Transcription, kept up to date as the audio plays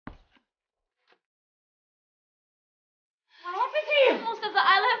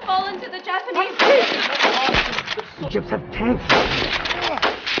Japanese! Egypt have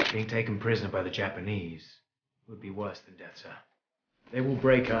tanks. Being taken prisoner by the Japanese would be worse than death, sir. They will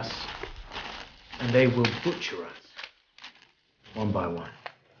break us, and they will butcher us, one by one.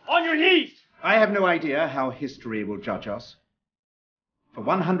 On your knees! I have no idea how history will judge us. For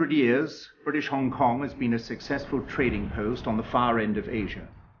 100 years, British Hong Kong has been a successful trading post on the far end of Asia.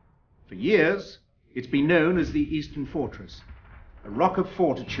 For years, it's been known as the Eastern Fortress, a rock of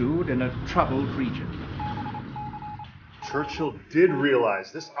fortitude in a troubled region. Churchill did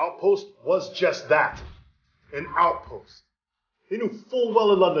realize this outpost was just that, an outpost. He knew full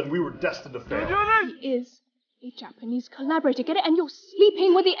well in London we were destined to fail. He is a Japanese collaborator, get it? And you're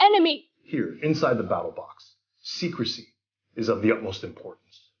sleeping with the enemy. Here, inside the battle box, secrecy is of the utmost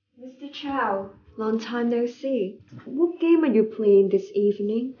importance. Mr. Chow, long time no see. What game are you playing this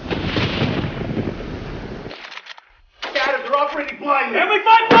evening? Scattered, they're operating blindly. And we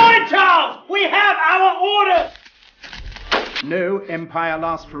fight blind, Charles! We have our orders! No empire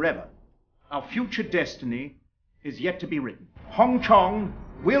lasts forever. Our future destiny is yet to be written. Hong Kong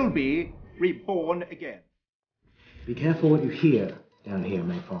will be reborn again. Be careful what you hear down here,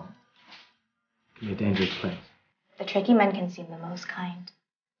 Mayfong. It can be a dangerous place. The tricky men can seem the most kind.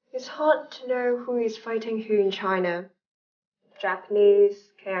 It's hard to know who is fighting who in China. Japanese,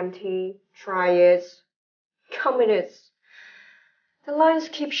 KMT, Triads, Communists. The lines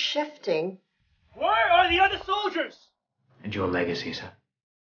keep shifting. Where are the other soldiers? And your legacy, sir?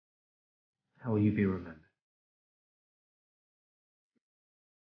 How will you be remembered?